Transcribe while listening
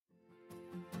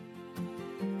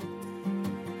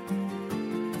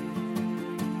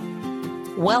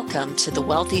Welcome to the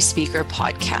Wealthy Speaker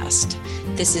Podcast.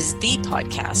 This is the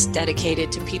podcast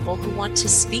dedicated to people who want to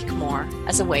speak more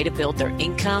as a way to build their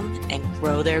income and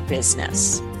grow their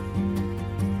business.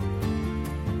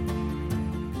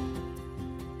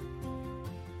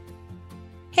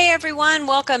 Hey everyone,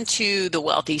 welcome to the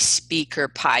Wealthy Speaker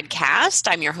Podcast.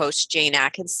 I'm your host, Jane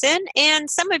Atkinson,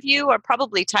 and some of you are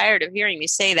probably tired of hearing me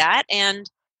say that, and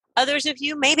others of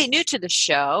you may be new to the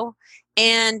show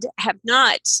and have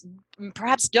not,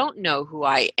 perhaps don't know who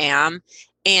I am.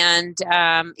 And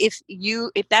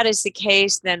if that is the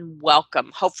case, then welcome.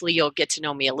 Hopefully you'll get to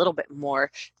know me a little bit more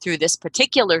through this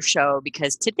particular show,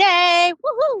 because today,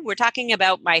 we're talking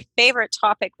about my favorite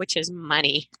topic, which is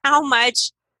money. How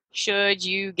much should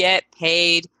you get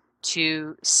paid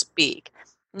to speak?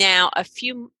 Now, a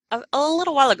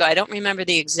little while ago, I don't remember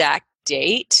the exact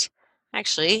date.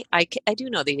 Actually, I do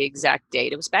know the exact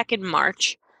date. It was back in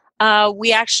March.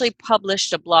 We actually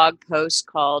published a blog post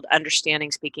called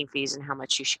Understanding Speaking Fees and How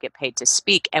Much You Should Get Paid to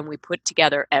Speak. And we put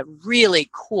together a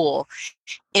really cool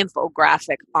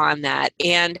infographic on that.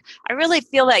 And I really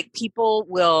feel like people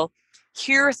will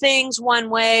hear things one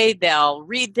way, they'll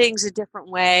read things a different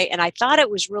way. And I thought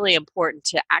it was really important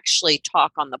to actually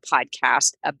talk on the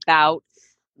podcast about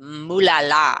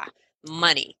moolah,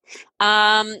 money.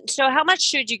 So how much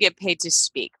should you get paid to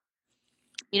speak?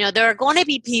 You know, there are going to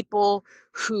be people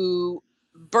who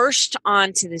burst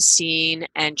onto the scene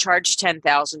and charge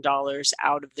 $10,000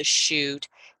 out of the chute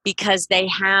because they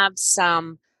have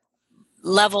some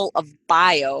level of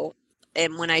bio.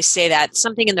 And when I say that,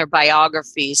 something in their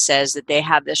biography says that they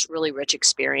have this really rich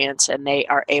experience and they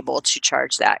are able to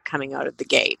charge that coming out of the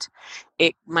gate.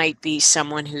 It might be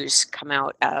someone who's come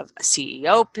out of a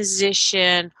CEO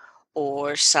position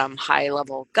or some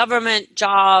high-level government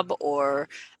job, or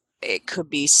it could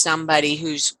be somebody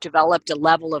who's developed a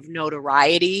level of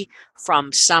notoriety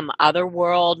from some other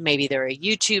world. Maybe they're a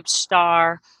YouTube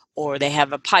star, or they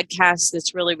have a podcast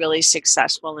that's really, really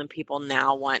successful and people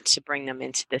now want to bring them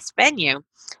into this venue.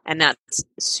 And that's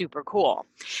super cool.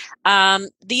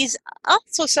 These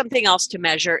also, something else to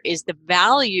measure is the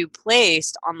value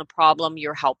placed on the problem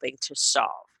you're helping to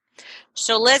solve.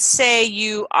 So let's say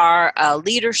you are a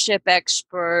leadership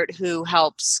expert who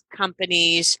helps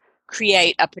companies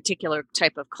create a particular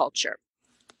type of culture.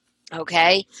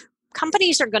 Okay?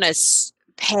 Companies are going to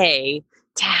pay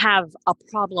to have a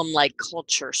problem like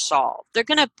culture solved. They're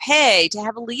going to pay to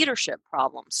have a leadership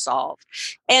problem solved.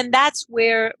 And that's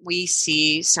where we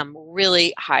see some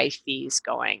really high fees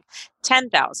going.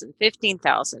 10,000,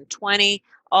 15,000, 20,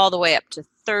 all the way up to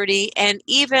 30. And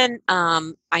even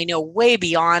I know way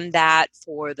beyond that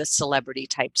for the celebrity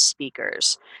type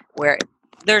speakers, where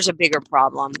there's a bigger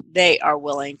problem. They are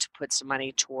willing to put some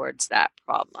money towards that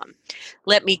problem.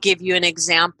 Let me give you an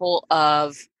example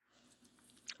of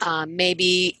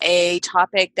maybe a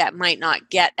topic that might not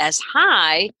get as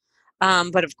high,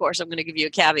 but of course I'm going to give you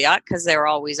a caveat because there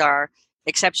always are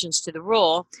exceptions to the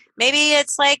rule. Maybe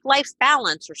it's like life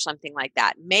balance or something like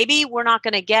that. Maybe we're not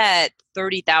going to get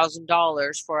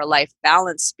 $30,000 for a life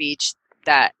balance speech,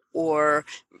 or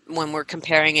when we're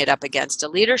comparing it up against a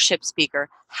leadership speaker.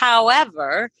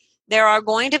 However, there are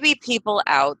going to be people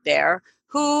out there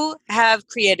who have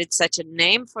created such a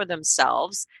name for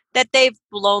themselves that they've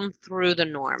blown through the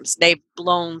norms. They've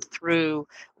blown through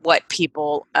what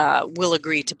people will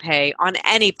agree to pay on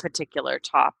any particular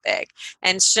topic.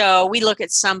 And so we look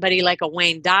at somebody like a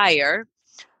Wayne Dyer,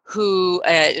 who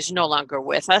is no longer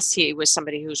with us. He was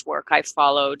somebody whose work I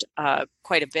followed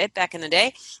quite a bit back in the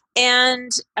day.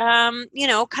 And,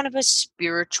 kind of a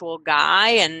spiritual guy,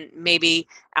 and maybe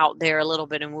out there a little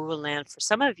bit in woo land for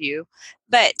some of you.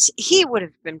 But he would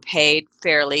have been paid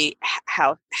fairly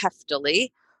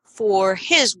heftily for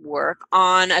his work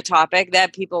on a topic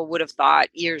that people would have thought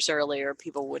years earlier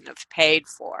people wouldn't have paid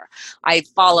for. I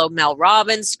follow Mel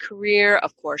Robbins' career.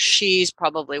 Of course, she's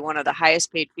probably one of the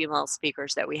highest paid female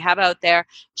speakers that we have out there.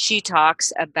 She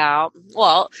talks about,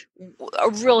 a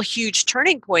real huge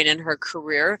turning point in her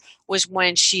career was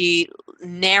when she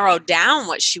narrowed down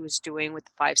what she was doing with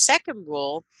the 5-second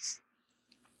rule.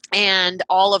 And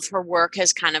all of her work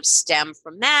has kind of stemmed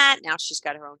from that. Now she's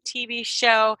got her own TV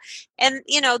show. And,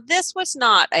 this was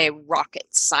not a rocket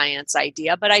science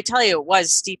idea, but I tell you, it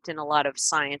was steeped in a lot of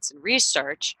science and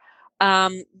research.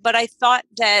 But I thought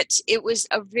that it was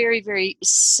a very, very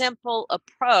simple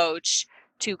approach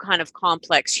to kind of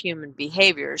complex human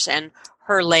behaviors. And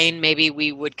her lane, maybe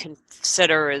we would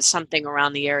consider as something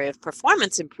around the area of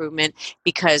performance improvement,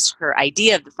 because her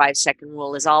idea of the 5-second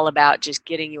rule is all about just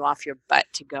getting you off your butt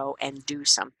to go and do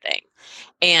something.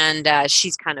 And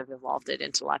she's kind of evolved it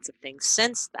into lots of things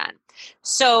since then.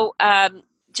 So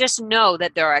just know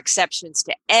that there are exceptions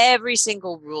to every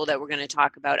single rule that we're going to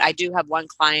talk about. I do have one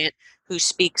client who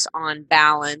speaks on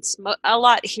balance a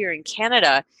lot here in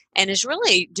Canada and is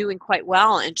really doing quite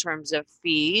well in terms of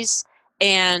fees.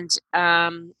 And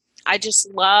I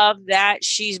just love that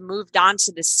she's moved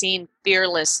onto the scene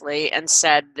fearlessly and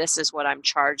said, this is what I'm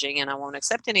charging and I won't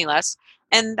accept any less.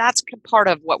 And that's part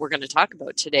of what we're going to talk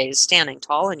about today is standing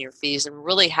tall in your fees and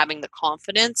really having the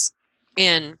confidence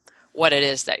in what it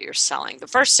is that you're selling. The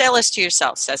first sale is to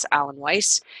yourself, says Alan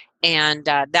Weiss, and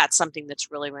that's something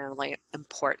that's really, really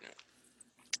important.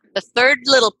 The third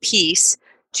little piece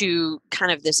to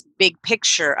kind of this big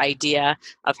picture idea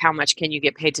of how much can you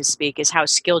get paid to speak is how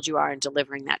skilled you are in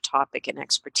delivering that topic and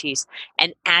expertise.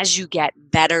 And as you get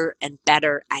better and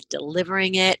better at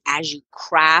delivering it, as you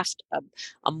craft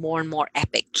a more and more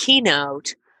epic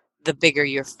keynote, the bigger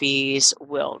your fees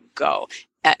will go.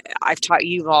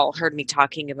 You've all heard me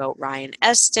talking about Ryan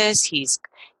Estes. He's,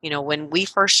 when we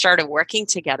first started working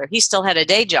together, he still had a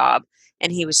day job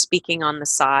and he was speaking on the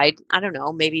side, I don't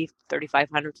know, maybe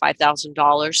 $3,500,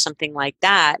 $5,000, something like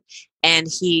that. And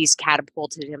he's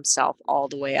catapulted himself all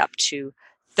the way up to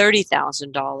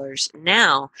 $30,000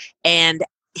 now. And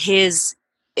his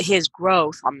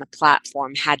growth on the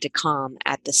platform had to come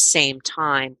at the same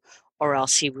time, or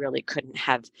else he really couldn't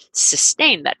have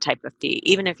sustained that type of fee.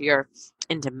 Even if you're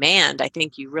in demand, I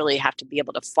think you really have to be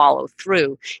able to follow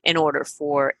through in order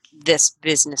for this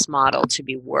business model to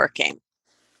be working.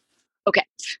 Okay,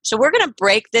 so we're going to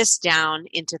break this down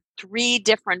into 3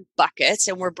 different buckets,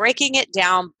 and we're breaking it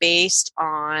down based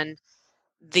on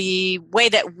the way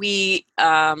that we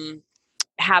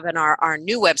have in our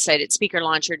new website at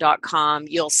speakerlauncher.com.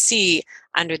 You'll see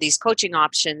under these coaching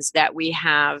options that we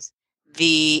have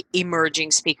the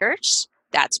emerging speakers.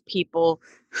 That's people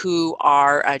who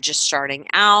are just starting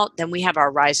out. Then we have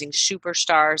our rising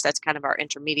superstars. That's kind of our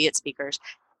intermediate speakers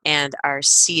and our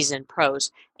seasoned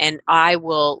pros. And I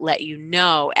will let you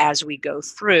know as we go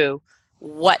through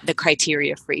what the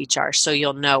criteria for each are so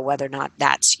you'll know whether or not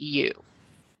that's you.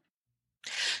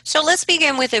 So let's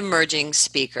begin with emerging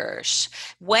speakers.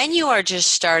 When you are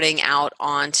just starting out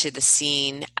onto the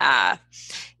scene,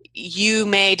 you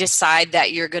may decide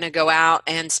that you're going to go out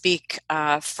and speak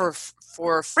for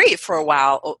free for a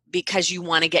while because you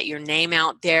want to get your name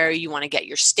out there, you want to get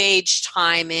your stage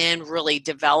time in, really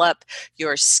develop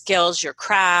your skills, your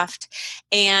craft,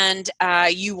 and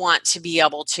you want to be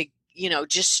able to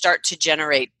just start to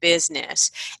generate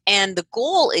business. And the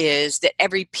goal is that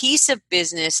every piece of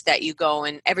business that you go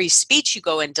and every speech you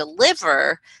go and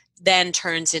deliver then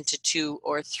turns into 2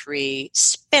 or 3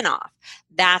 spin-off.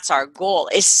 That's our goal,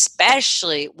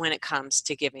 especially when it comes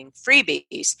to giving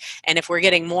freebies. And if we're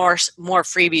getting more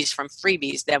freebies from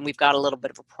freebies, then we've got a little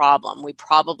bit of a problem. We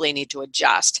probably need to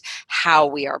adjust how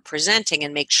we are presenting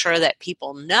and make sure that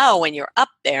people know when you're up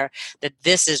there that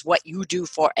this is what you do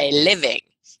for a living.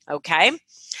 Okay?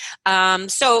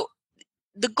 So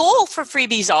the goal for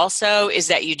freebies also is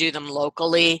that you do them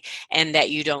locally and that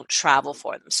you don't travel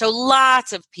for them. So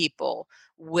lots of people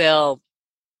will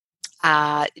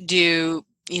do,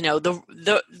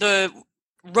 the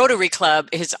Rotary Club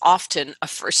is often a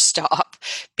first stop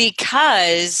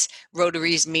because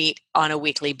Rotaries meet on a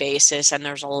weekly basis and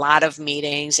there's a lot of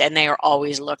meetings and they are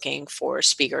always looking for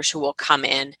speakers who will come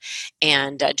in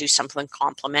and do something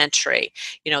complimentary.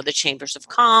 The Chambers of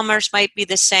Commerce might be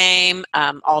the same,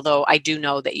 although I do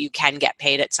know that you can get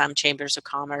paid at some Chambers of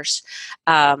Commerce.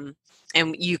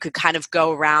 And you could kind of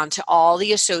go around to all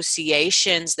the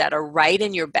associations that are right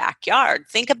in your backyard.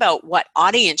 Think about what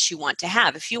audience you want to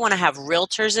have. If you want to have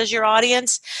realtors as your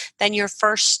audience, then your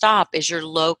first stop is your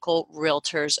local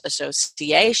realtors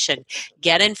association.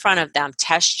 Get in front of them,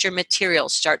 test your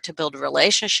materials, start to build a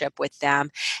relationship with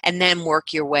them, and then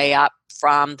work your way up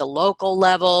from the local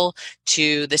level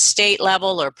to the state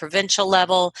level or provincial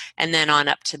level, and then on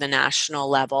up to the national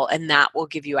level. And that will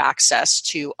give you access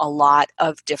to a lot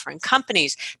of different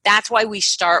companies. That's why we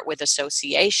start with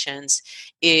associations,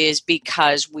 is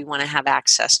because we want to have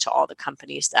access to all the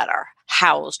companies that are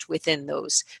housed within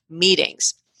those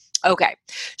meetings. Okay,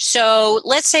 so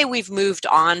let's say we've moved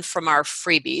on from our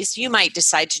freebies. You might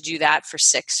decide to do that for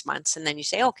 6 months, and then you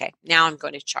say, okay, now I'm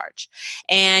going to charge.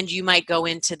 And you might go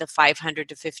into the $500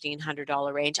 to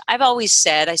 $1,500 range. I've always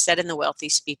said, I said in The Wealthy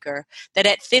Speaker, that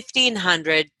at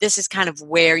 $1,500, this is kind of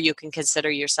where you can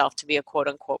consider yourself to be a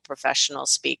quote-unquote professional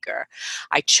speaker.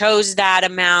 I chose that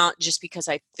amount just because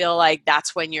I feel like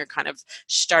that's when you're kind of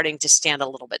starting to stand a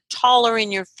little bit taller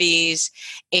in your fees,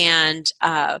 and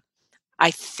I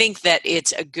think that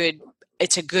it's a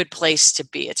good place to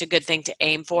be. It's a good thing to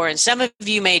aim for. And some of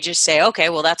you may just say, okay,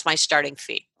 well, that's my starting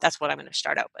fee. That's what I'm going to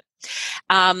start out with.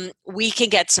 We can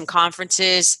get some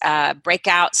conferences,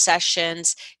 breakout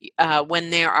sessions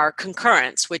when there are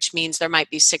concurrents, which means there might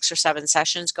be 6 or 7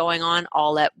 sessions going on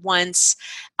all at once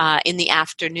in the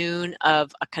afternoon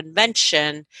of a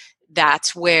convention.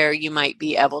 That's where you might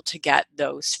be able to get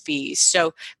those fees.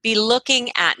 So be looking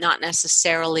at not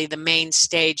necessarily the main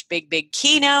stage, big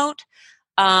keynote,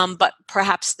 but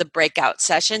perhaps the breakout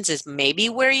sessions is maybe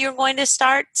where you're going to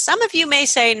start. Some of you may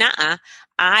say, nah,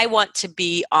 I want to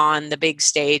be on the big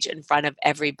stage in front of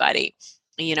everybody.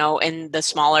 You know, in the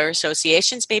smaller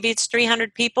associations, maybe it's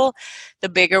 300 people. The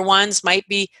bigger ones might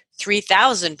be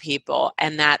 3,000 people,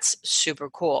 and that's super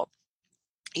cool.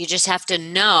 You just have to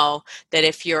know that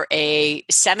if you're a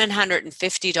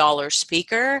 $750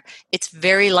 speaker, it's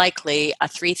very likely a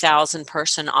 3,000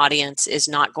 person audience is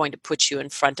not going to put you in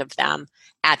front of them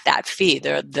at that fee.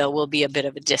 There will be a bit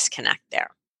of a disconnect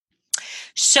there.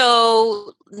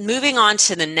 So moving on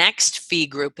to the next fee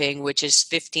grouping, which is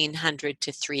 $1,500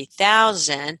 to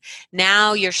 $3,000,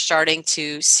 now you're starting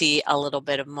to see a little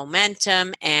bit of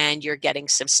momentum and you're getting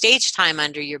some stage time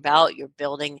under your belt. You're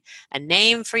building a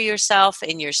name for yourself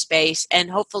in your space,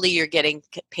 and hopefully you're getting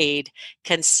paid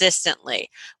consistently.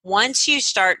 Once you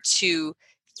start to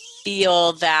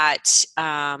feel that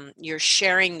you're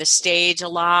sharing the stage a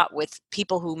lot with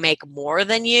people who make more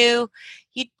than you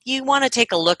want to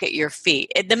take a look at your fee.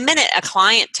 The minute a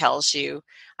client tells you,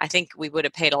 I think we would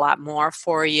have paid a lot more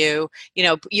for you, you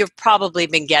know, you've probably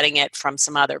been getting it from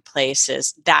some other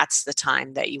places. That's the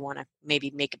time that you want to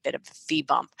maybe make a bit of a fee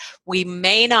bump. We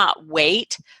may not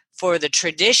wait for the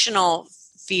traditional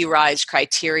fee rise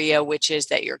criteria, which is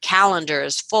that your calendar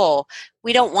is full.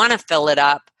 We don't want to fill it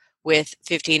up with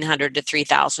 $1,500 to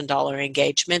 $3,000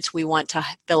 engagements. We want to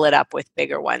fill it up with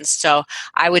bigger ones. So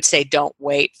I would say don't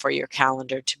wait for your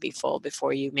calendar to be full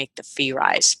before you make the fee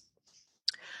rise.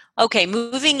 Okay,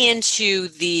 moving into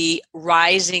the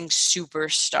Rising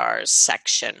Superstars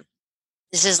section.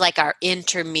 This is like our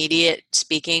intermediate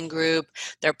speaking group.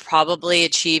 They're probably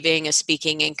achieving a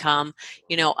speaking income,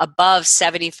 you know, above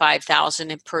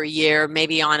 $75,000 per year,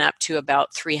 maybe on up to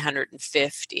about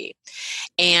 $350,000.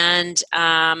 And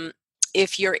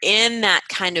if you're in that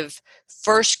kind of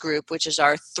first group, which is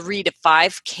our 3 to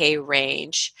 5K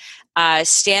range,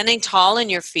 standing tall in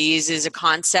your fees is a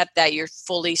concept that you're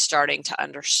fully starting to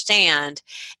understand.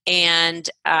 And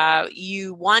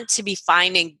you want to be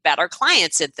finding better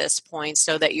clients at this point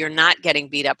so that you're not getting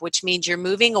beat up, which means you're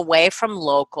moving away from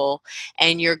local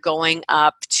and you're going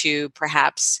up to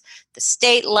perhaps the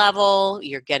state level.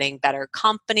 You're getting better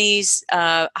companies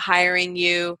hiring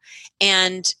you.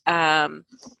 And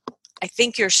I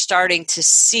think you're starting to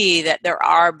see that there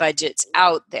are budgets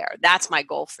out there. That's my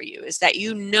goal for you, is that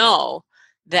you know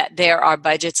that there are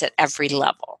budgets at every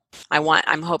level.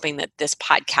 I'm hoping that this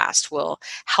podcast will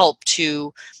help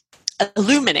to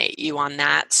illuminate you on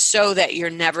that so that you're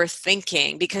never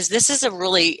thinking, because this is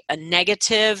a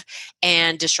negative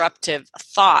and disruptive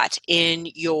thought in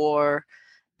your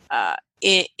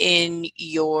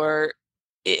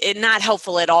not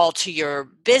helpful at all to your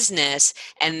business.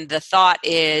 And the thought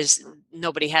is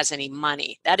nobody has any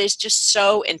money. That is just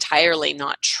so entirely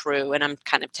not true. And I'm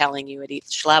kind of telling you at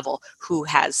each level who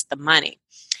has the money.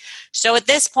 So at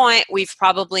this point, we've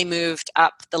probably moved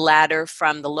up the ladder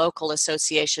from the local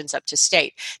associations up to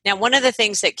state. Now, one of the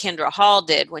things that Kendra Hall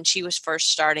did when she was first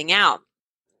starting out,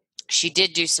 she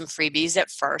did do some freebies at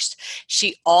first.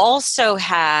 She also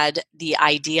had the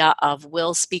idea of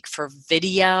Will Speak for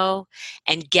video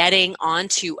and getting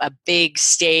onto a big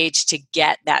stage to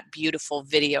get that beautiful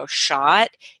video shot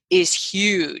is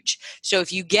huge. So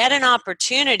if you get an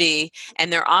opportunity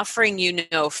and they're offering you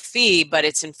no fee, but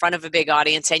it's in front of a big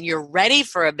audience and you're ready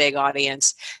for a big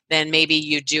audience, then maybe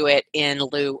you do it in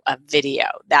lieu of video.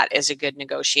 That is a good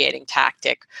negotiating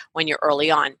tactic when you're early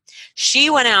on. She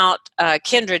went out,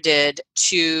 Kendra did,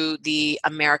 to the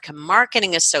American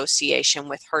Marketing Association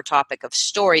with her topic of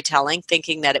storytelling,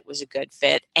 thinking that it was a good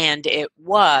fit, and it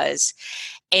was,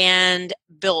 and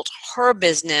built her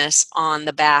business on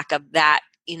the back of that,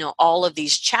 you know, all of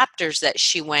these chapters that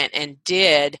she went and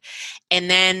did. And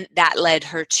then that led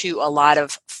her to a lot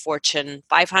of Fortune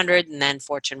 500 and then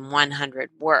Fortune 100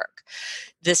 work.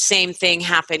 The same thing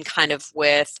happened kind of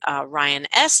with Ryan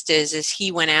Estes, as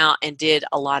he went out and did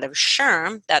a lot of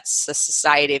SHRM, that's the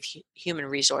Society of Human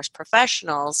Resource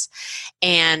Professionals.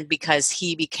 And because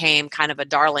he became kind of a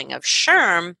darling of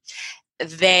SHRM,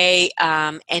 they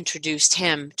introduced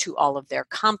him to all of their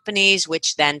companies,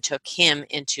 which then took him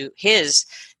into his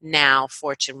now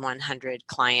Fortune 100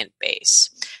 client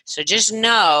base. So just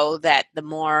know that the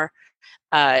more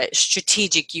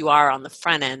strategic you are on the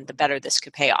front end, the better this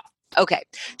could pay off. Okay,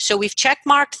 so we've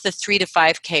checkmarked the 3 to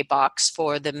 5K box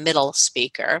for the middle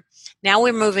speaker. Now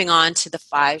we're moving on to the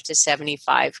 5 to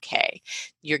 75K.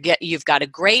 You've got a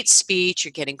great speech,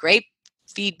 you're getting great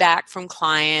feedback from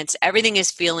clients, everything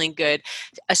is feeling good.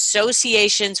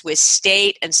 Associations with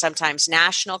state and sometimes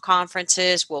national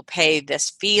conferences will pay this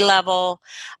fee level.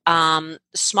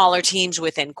 Smaller teams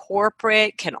within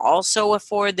corporate can also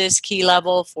afford this key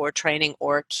level for training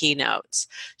or keynotes.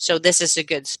 So this is a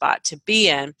good spot to be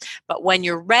in. But when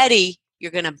you're ready,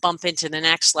 you're going to bump into the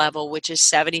next level, which is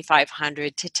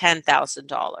 $7,500 to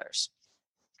 $10,000.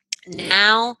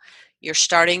 Now you're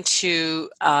starting to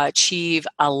achieve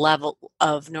a level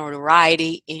of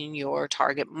notoriety in your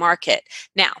target market.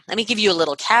 Now, let me give you a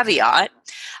little caveat.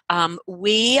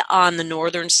 We on the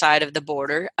northern side of the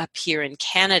border up here in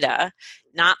Canada,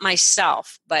 not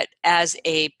myself, but as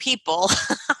a people,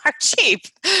 are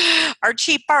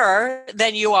cheaper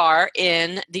than you are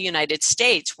in the United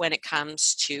States when it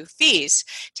comes to fees.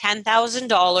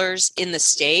 $10,000 in the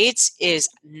States is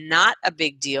not a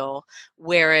big deal,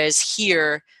 whereas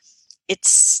here it's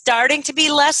starting to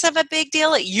be less of a big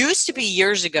deal. It used to be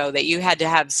years ago that you had to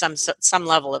have some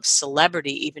level of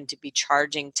celebrity even to be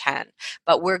charging 10,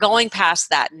 but we're going past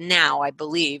that now, I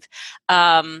believe.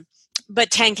 But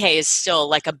 10K is still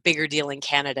like a bigger deal in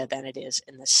Canada than it is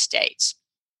in the States.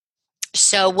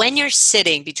 So when you're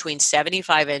sitting between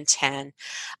 75 and 10,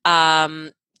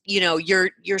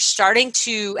 you're starting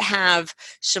to have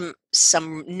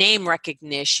some name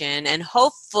recognition, and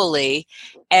hopefully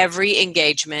every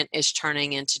engagement is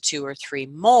turning into 2 or 3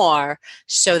 more,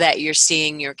 so that you're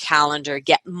seeing your calendar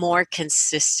get more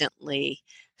consistently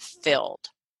filled.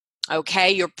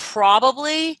 Okay, you're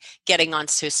probably getting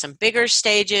onto some bigger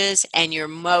stages, and you're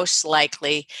most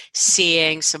likely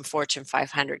seeing some Fortune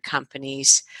 500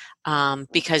 companies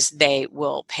because they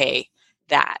will pay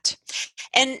that.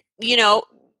 And,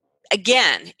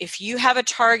 again, if you have a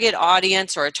target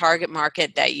audience or a target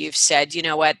market that you've said, you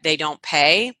know what, they don't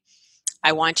pay,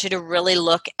 I want you to really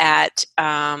look at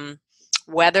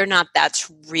whether or not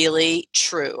that's really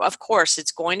true. Of course,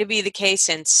 it's going to be the case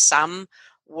in some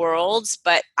worlds,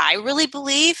 but I really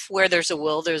believe where there's a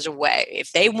will, there's a way.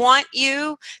 If they want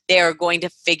you, they are going to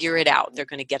figure it out. They're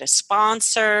going to get a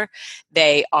sponsor.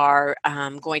 They are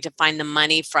going to find the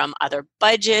money from other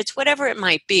budgets, whatever it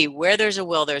might be. Where there's a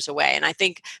will, there's a way. And I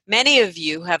think many of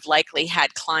you have likely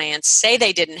had clients say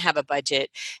they didn't have a budget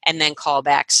and then call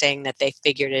back saying that they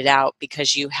figured it out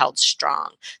because you held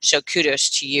strong. So kudos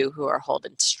to you who are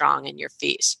holding strong in your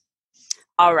fees.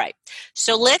 All right,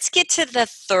 so let's get to the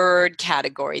third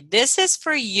category. This is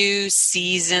for you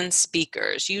seasoned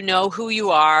speakers. You know who you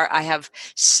are. I have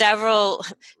several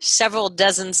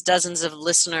dozens of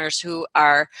listeners who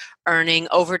are earning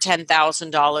over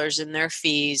 $10,000 in their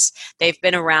fees. They've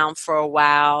been around for a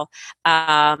while.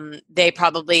 You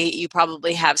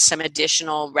probably have some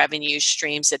additional revenue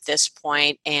streams at this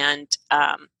point, and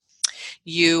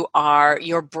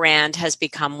your brand has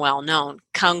become well known.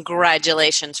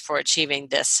 Congratulations for achieving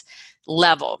this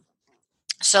level.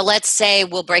 So let's say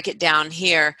we'll break it down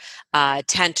here, 10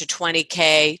 to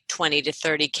 20K, 20 to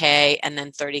 30K, and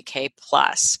then 30K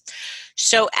plus.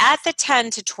 So at the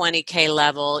 10 to 20K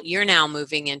level, you're now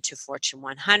moving into Fortune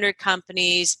 100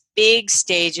 companies, big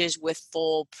stages with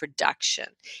full production.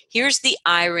 Here's the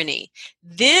irony.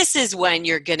 This is when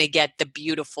you're going to get the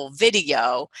beautiful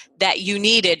video that you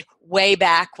needed way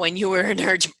back when you were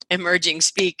an emerging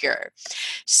speaker.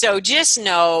 So just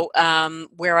know,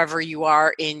 wherever you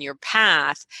are in your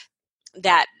path,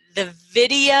 that the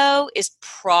video is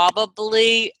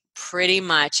probably pretty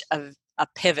much a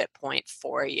pivot point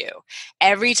for you.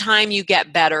 Every time you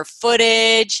get better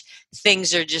footage,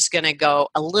 things are just going to go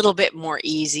a little bit more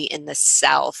easy in the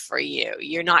sell for you.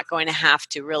 You're not going to have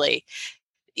to really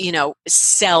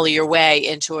sell your way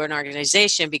into an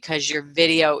organization because your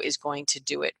video is going to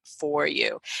do it for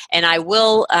you. And I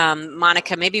will,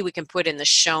 Monica, maybe we can put in the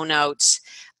show notes,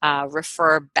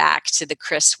 refer back to the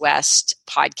Chris West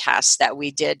podcast that we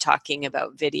did talking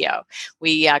about video.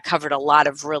 We covered a lot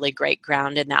of really great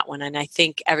ground in that one. And I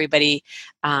think everybody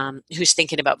who's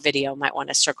thinking about video might want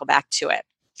to circle back to it.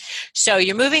 So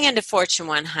you're moving into Fortune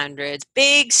 100s,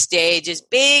 big stages,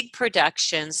 big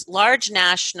productions, large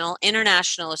national,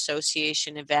 international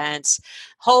association events,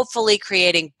 hopefully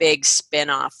creating big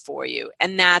spin-off for you.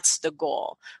 And that's the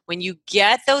goal. When you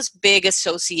get those big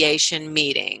association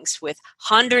meetings with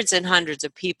hundreds and hundreds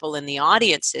of people in the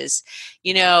audiences,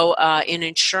 in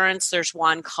insurance, there's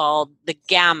one called the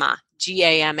GAMA,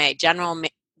 G-A-M-A,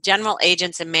 General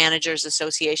Agents and Managers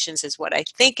Associations is what I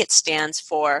think it stands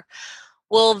for.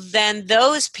 Well, then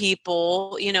those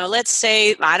people, let's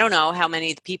say, I don't know how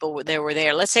many people there were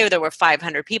there. Let's say there were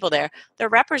 500 people there. They're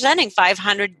representing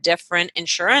 500 different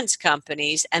insurance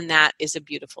companies, and that is a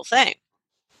beautiful thing.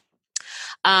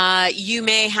 You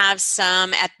may have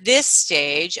some at this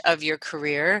stage of your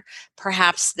career.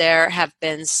 Perhaps there have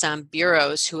been some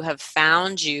bureaus who have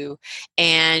found you,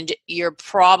 and you're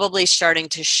probably starting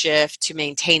to shift to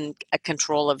maintain a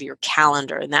control of your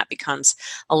calendar, and that becomes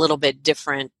a little bit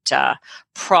different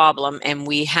problem. And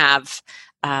we have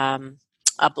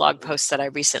a blog post that I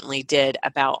recently did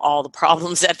about all the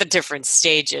problems at the different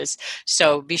stages.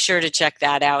 So be sure to check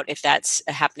that out if that's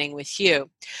happening with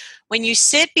you. When you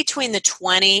sit between the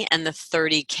 20 and the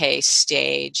 30K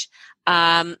stage,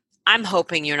 I'm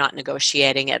hoping you're not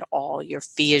negotiating at all. Your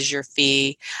fee is your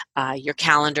fee. Your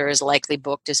calendar is likely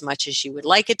booked as much as you would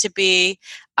like it to be.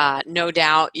 No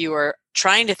doubt you are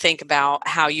trying to think about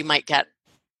how you might get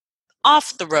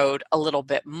off the road a little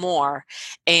bit more.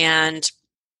 And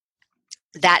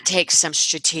that takes some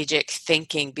strategic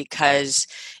thinking because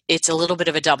it's a little bit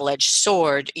of a double-edged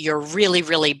sword. You're really,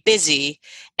 really busy,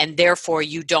 and therefore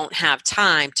you don't have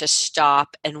time to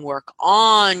stop and work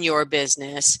on your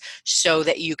business so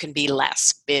that you can be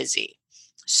less busy.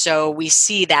 So we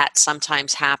see that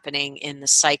sometimes happening in the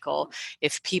cycle.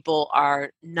 If people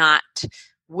are not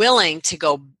willing to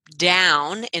go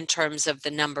down in terms of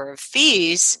the number of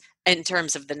fees, in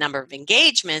terms of the number of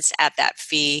engagements at that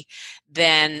fee,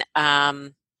 then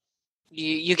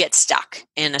you get stuck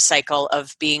in a cycle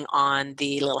of being on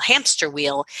the little hamster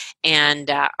wheel.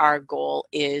 And our goal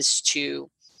is to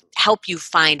help you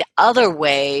find other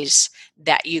ways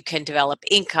that you can develop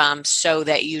income so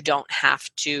that you don't have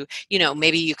to,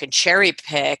 maybe you can cherry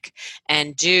pick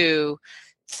and do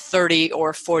 30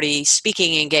 or 40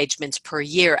 speaking engagements per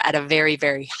year at a very,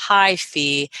 very high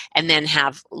fee, and then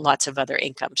have lots of other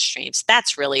income streams.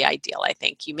 That's really ideal, I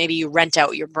think. Maybe you rent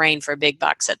out your brain for big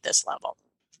bucks at this level.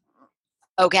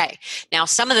 Okay, now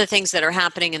some of the things that are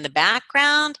happening in the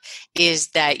background is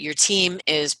that your team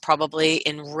is probably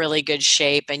in really good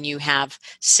shape and you have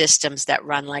systems that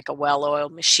run like a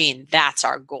well-oiled machine. That's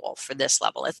our goal for this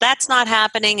level. If that's not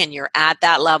happening and you're at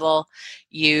that level,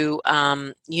 you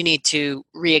need to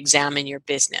re-examine your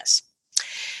business.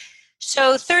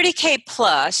 So 30K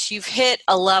plus, you've hit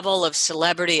a level of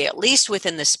celebrity, at least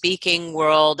within the speaking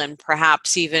world and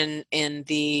perhaps even in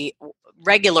the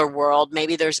regular world.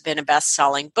 Maybe there's been a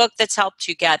best-selling book that's helped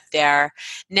you get there.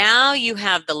 Now you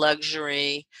have the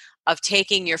luxury of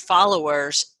taking your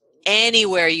followers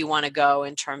anywhere you want to go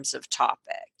in terms of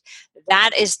topic.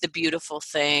 That is the beautiful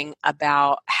thing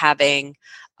about having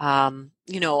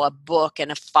a book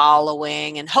and a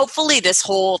following. And hopefully this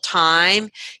whole time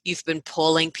you've been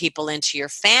pulling people into your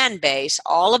fan base.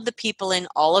 All of the people in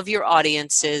all of your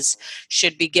audiences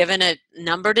should be given a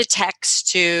number to text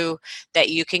to that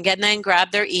you can get and then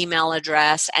grab their email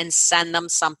address and send them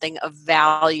something of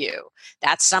value.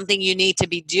 That's something you need to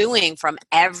be doing from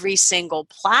every single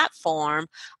platform.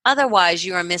 Otherwise,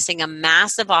 you are missing a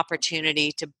massive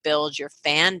opportunity to build your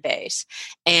fan base.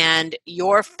 And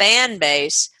your fan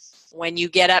base, when you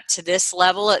get up to this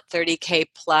level at 30K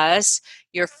plus,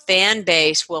 your fan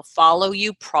base will follow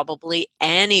you probably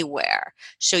anywhere.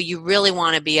 So you really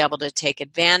want to be able to take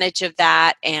advantage of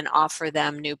that and offer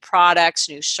them new products,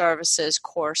 new services,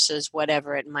 courses,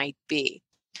 whatever it might be.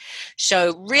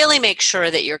 So really make sure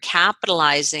that you're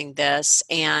capitalizing this.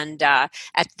 And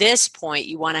at this point,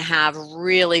 you want to have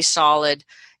really solid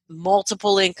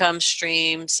multiple income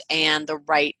streams and the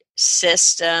right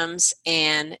systems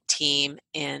and team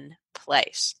in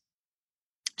place.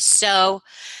 So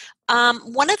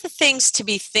one of the things to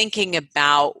be thinking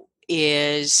about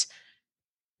is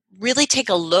really take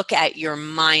a look at your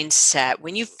mindset.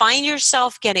 When you find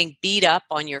yourself getting beat up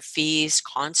on your fees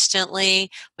constantly,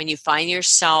 when you find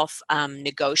yourself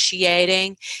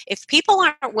negotiating, if people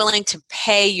aren't willing to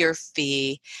pay your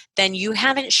fee, then you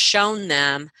haven't shown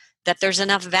them that there's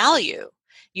enough value.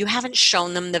 You haven't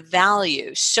shown them the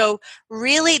value. So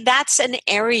really that's an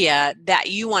area that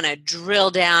you want to drill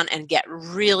down and get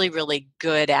really, really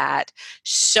good at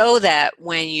so that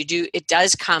when it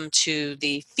does come to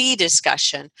the fee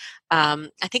discussion, I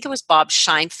think it was Bob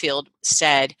Scheinfeld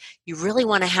said, you really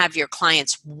want to have your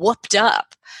clients whooped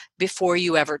up before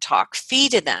you ever talk fee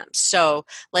to them. So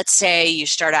let's say you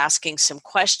start asking some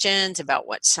questions about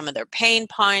what some of their pain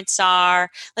points are.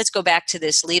 Let's go back to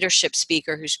this leadership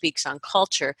speaker who speaks on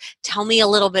culture. Tell me a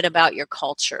little bit about your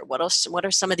culture. What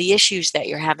are some of the issues that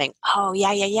you're having? Oh,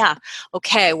 yeah.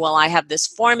 Okay, well, I have this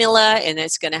formula and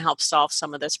it's going to help solve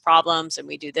some of those problems, and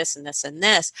we do this and this and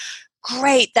this.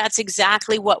 Great, that's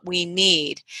exactly what we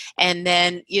need. And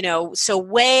then, so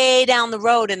way down the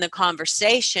road in the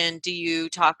conversation, do you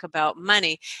talk about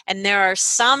money? And there are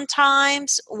some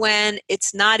times when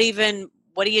it's not even,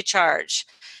 what do you charge?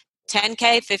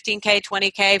 10K, 15K,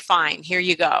 20K, fine, here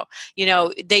you go.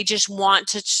 They just want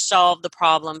to solve the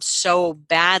problem so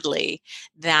badly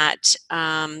that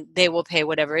they will pay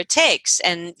whatever it takes.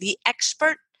 And the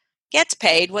expert gets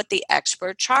paid what the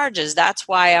expert charges. That's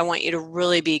why I want you to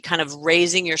really be kind of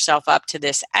raising yourself up to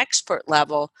this expert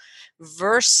level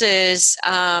versus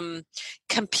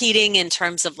competing in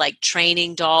terms of like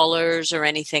training dollars or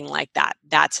anything like that.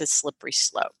 That's a slippery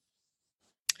slope.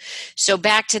 So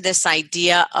back to this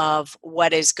idea of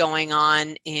what is going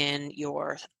on in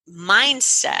your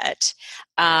mindset,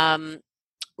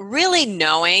 really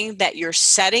knowing that you're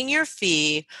setting your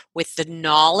fee with the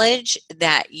knowledge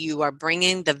that you are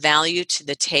bringing the value to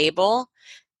the table,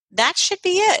 that should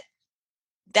be it.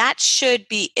 That should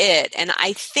be it. And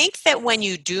I think that when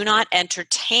you do not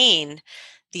entertain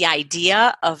the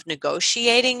idea of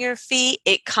negotiating your fee,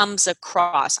 it comes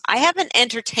across. I haven't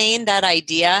entertained that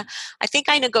idea. I think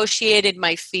I negotiated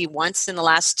my fee once in the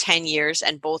last 10 years,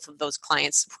 and both of those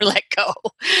clients were let go.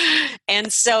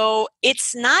 And so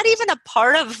it's not even a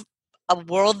part of a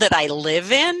world that I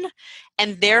live in,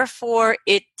 and therefore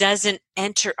it doesn't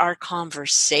enter our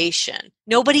conversation.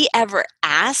 Nobody ever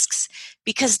asks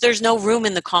because there's no room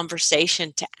in the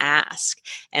conversation to ask.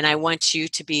 And I want you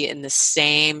to be in the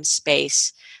same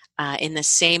space, in the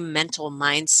same mental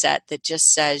mindset that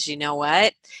just says, you know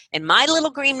what? And my little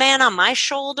green man on my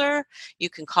shoulder, you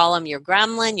can call him your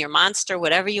gremlin, your monster,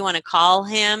 whatever you want to call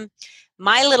him.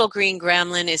 My little green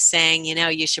gremlin is saying,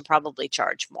 you should probably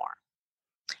charge more.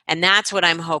 And that's what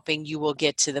I'm hoping you will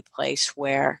get to the place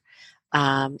where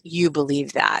you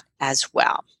believe that as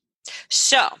well.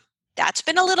 So that's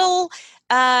been a little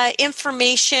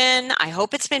information. I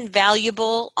hope it's been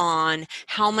valuable on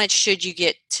how much should you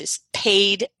get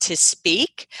paid to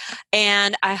speak.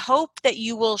 And I hope that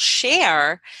you will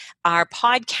share our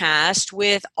podcast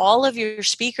with all of your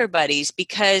speaker buddies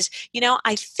because,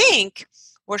 I think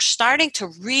we're starting to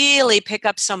really pick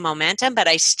up some momentum, but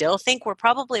I still think we're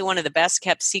probably one of the best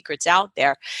kept secrets out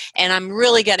there. And I'm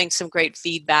really getting some great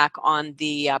feedback on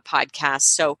the podcast.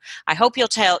 So I hope you'll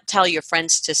tell your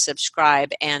friends to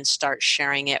subscribe and start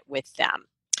sharing it with them.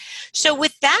 So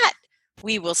with that,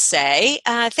 we will say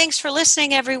thanks for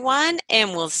listening, everyone,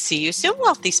 and we'll see you soon,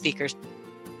 Wealthy Speakers.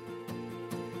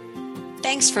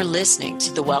 Thanks for listening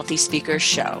to the Wealthy Speakers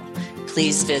Show.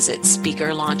 Please visit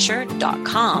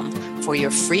speakerlauncher.com for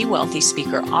your free Wealthy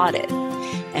Speaker audit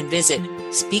and visit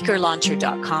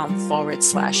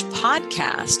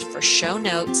speakerlauncher.com/podcast for show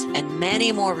notes and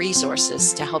many more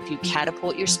resources to help you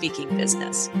catapult your speaking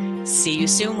business. See you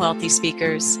soon, Wealthy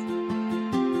Speakers.